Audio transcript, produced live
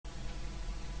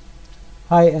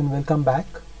Hi and welcome back.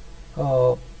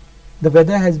 The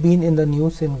weather has been in the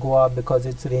news in Goa because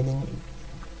it's raining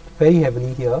very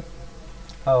heavily here.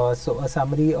 So a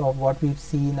summary of what we've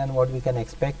seen and what we can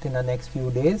expect in the next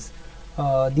few days.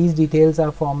 These details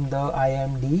are from the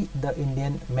IMD, the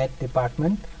Indian Met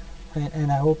Department,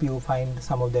 and I hope you find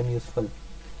some of them useful.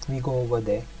 We go over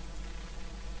there.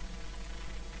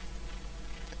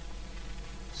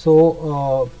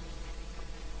 So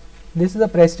this is a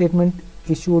press statement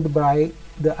issued by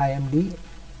the IMD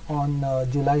on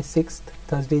July 6th,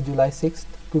 Thursday, July 6th,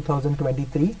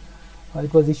 2023.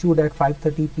 It was issued at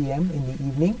 5:30 p.m. in the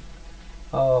evening,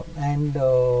 and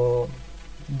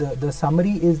the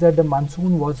summary is that the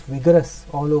monsoon was vigorous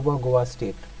all over Goa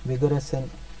state, vigorous in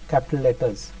capital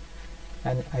letters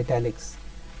and italics.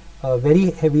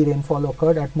 Very heavy rainfall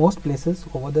occurred at most places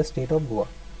over the state of Goa.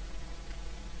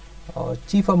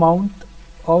 Chief amount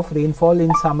of rainfall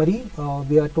in summary,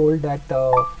 we are told that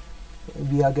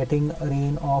we are getting a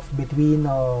rain of between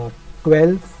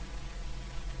 12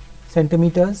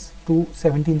 centimeters to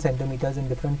 17 centimeters in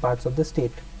different parts of the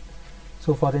state.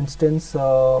 So for instance,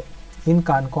 in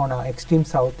Kankona, extreme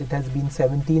south, it has been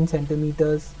 17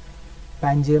 centimeters,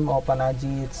 Panjim or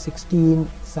Panaji it's 16,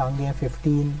 Sangye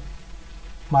 15,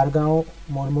 Margao,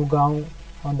 Mormugao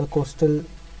on the coastal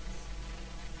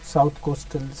south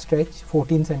coastal stretch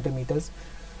 14 centimeters,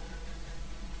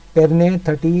 Perne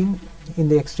 13 in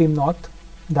the extreme north,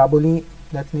 Daboli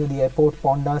that's near the airport,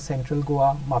 Ponda central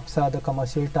Goa, Mapsa the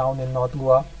commercial town in North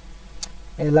Goa,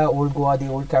 Ella old Goa the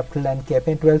old capital, and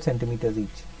Kepe 12 centimeters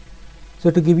each.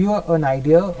 So to give you an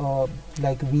idea,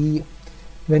 like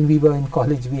when we were in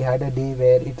college we had a day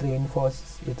where it rained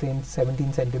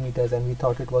 17 centimeters and we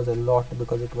thought it was a lot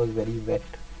because it was very wet.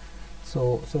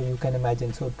 So you can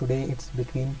imagine. So today it's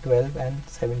between 12 and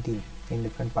 17 in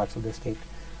different parts of the state.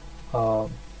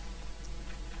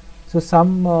 So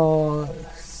some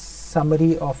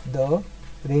summary of the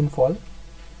rainfall.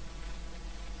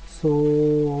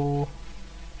 So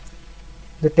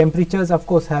the temperatures of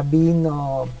course have been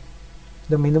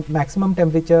the maximum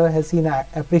temperature has seen an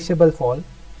appreciable fall,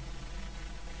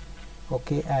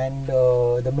 okay, and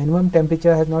the minimum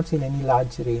temperature has not seen any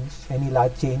large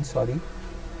change, sorry.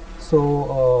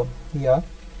 So yeah,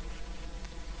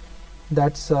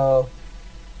 that's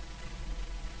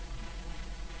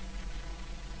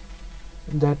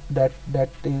that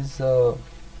is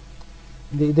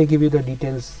they give you the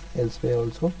details elsewhere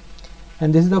also.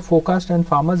 And this is the forecast and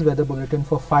farmers weather bulletin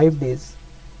for 5 days,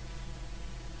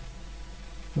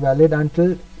 valid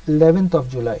until 11th of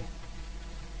July.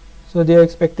 So they are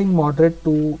expecting moderate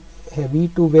to heavy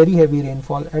to very heavy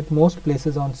rainfall at most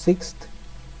places on 6th,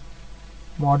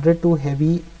 moderate to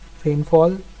heavy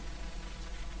rainfall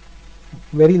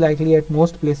very likely at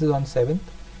most places on 7th,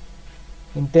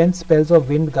 intense spells of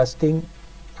wind gusting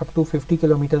up to 50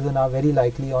 kilometers an hour very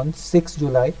likely on 6th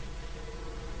July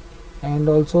and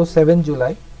also 7th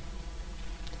July,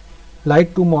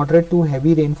 light to moderate to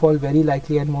heavy rainfall very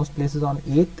likely at most places on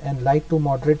 8th, and light to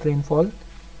moderate rainfall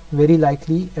very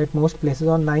likely at most places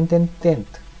on 9th and 10th.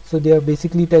 So they are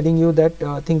basically telling you that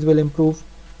things will improve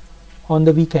on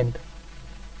the weekend,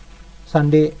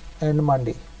 Sunday and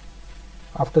Monday,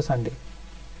 after Sunday.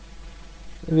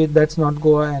 That's not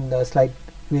Goa, and a slight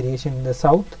variation in the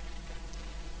south.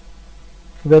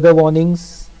 Weather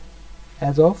warnings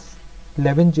as of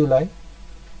 11th July.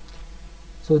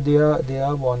 So they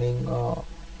are warning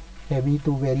heavy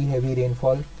to very heavy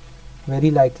rainfall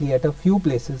very likely at a few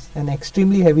places, and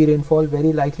extremely heavy rainfall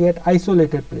very likely at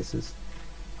isolated places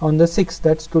on the 6th,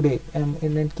 that's today, and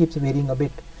it keeps varying a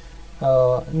bit.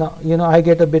 Now I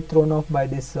get a bit thrown off by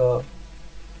this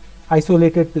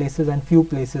isolated places and few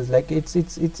places, like it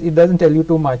doesn't tell you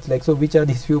too much, like, so which are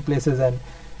these few places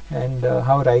and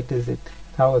how right is it,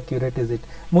 how accurate is it?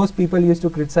 Most people used to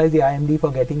criticize the IMD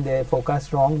for getting their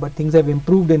forecast wrong, but things have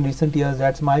improved in recent years.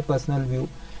 That's my personal view,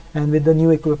 and with the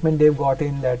new equipment they've got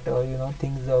in, that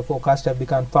things forecasts have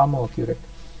become far more accurate.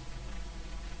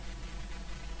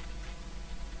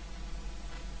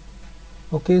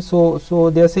 Okay, so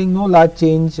they are saying no large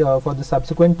change for the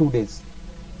subsequent 2 days,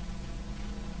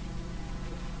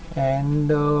 and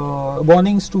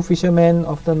warnings to fishermen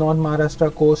of the North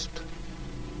Maharashtra coast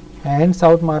and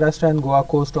South Maharashtra and Goa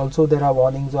coast. Also there are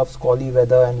warnings of squally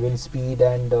weather and wind speed,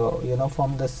 and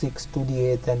from the 6th to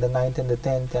the 8th and the 9th and the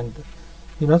 10th, and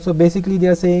so basically they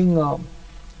are saying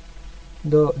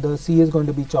the sea is going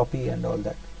to be choppy and all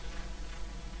that.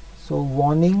 So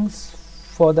warnings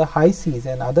for the high seas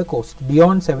and other coast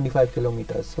beyond 75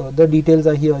 kilometers. So the details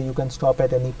are here, you can stop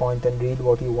at any point and read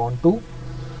what you want to.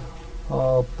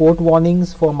 Port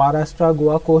warnings for Maharashtra,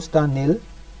 Goa coast are nil,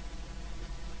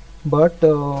 but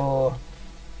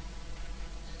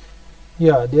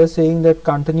Yeah, they are saying that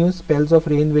continuous spells of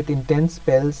rain with intense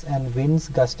spells and winds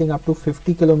gusting up to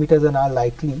 50 kilometers an hour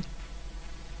likely.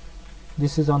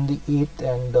 This is on the 8th,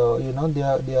 and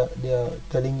they are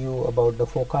telling you about the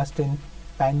forecast in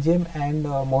Panjim and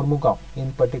Mormugao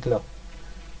in particular.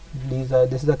 This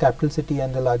is the capital city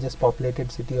and the largest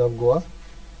populated city of Goa.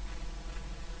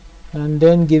 And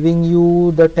then giving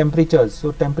you the temperatures.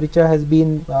 So temperature has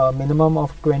been minimum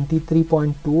of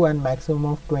 23.2 and maximum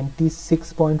of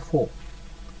 26.4.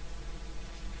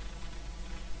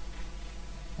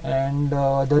 And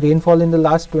the rainfall in the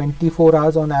last 24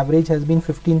 hours on average has been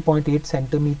 15.8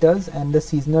 centimeters, and the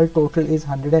seasonal total is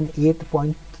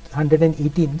 118.3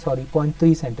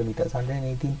 centimeters,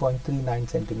 118.39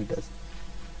 centimeters.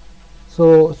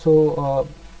 So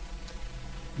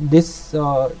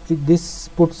this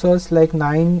puts us like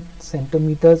 9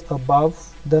 centimeters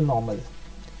above the normal,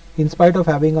 in spite of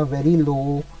having a very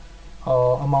low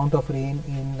amount of rain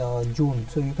in June.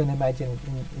 So you can imagine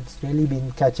it's really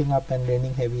been catching up and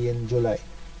raining heavy in July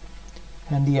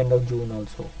and the end of June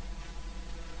also.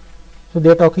 So they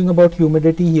are talking about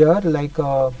humidity here, like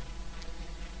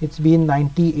it's been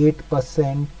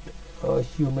 98%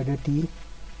 humidity,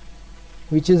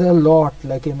 which is a lot.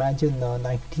 Like imagine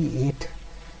 98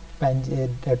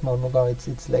 at Mormugao,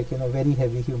 it's like very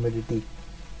heavy humidity.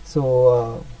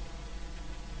 So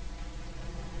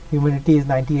humidity is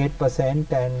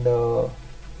 98% and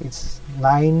it's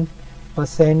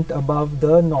 9% above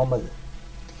the normal.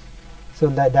 So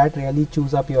that really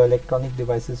chews up your electronic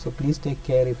devices. So please take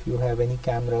care if you have any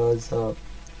cameras,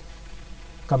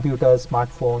 computers,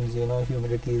 smartphones.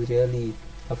 Humidity is really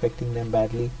affecting them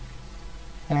badly.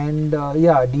 And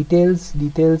yeah, details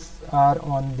are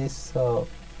on this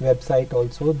website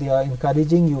also. They are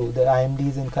encouraging you, the IMD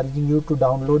is encouraging you to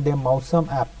download their Mausam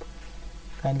app.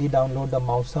 Kindly download the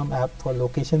Mausam app for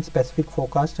location specific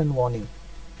forecast and warning,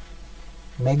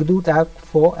 Meghdoot app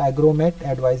for agromet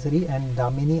advisory, and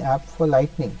Damini app for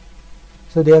lightning.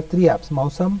 So they have 3 apps: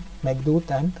 Mausam,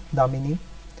 Meghdoot and Damini.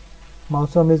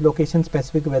 Mausam is location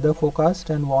specific weather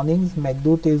forecast and warnings.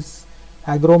 Meghdoot is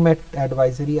agromet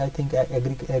advisory, I think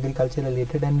agriculture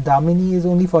related, and Damini is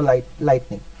only for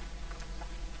lightning.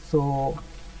 So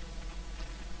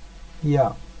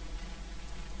yeah.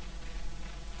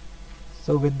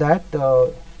 So with that,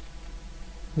 we'll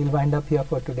wind up here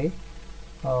for today.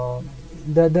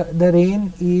 The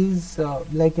rain is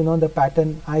like the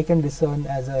pattern I can discern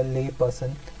as a lay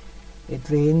person. It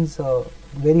rains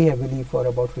very heavily for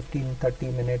about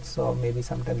 15-30 minutes, or maybe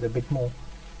sometimes a bit more,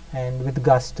 and with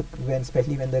gust,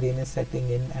 especially when the rain is setting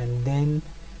in. And then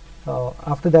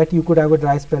after that you could have a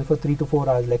dry spell for 3 to 4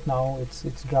 hours. Like now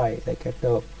it's dry, like at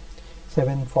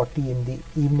 7:40 in the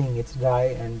evening it's dry,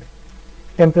 and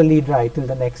temporarily dry till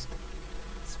the next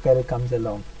spell comes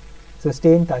along. So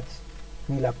stay in touch,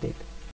 we'll update.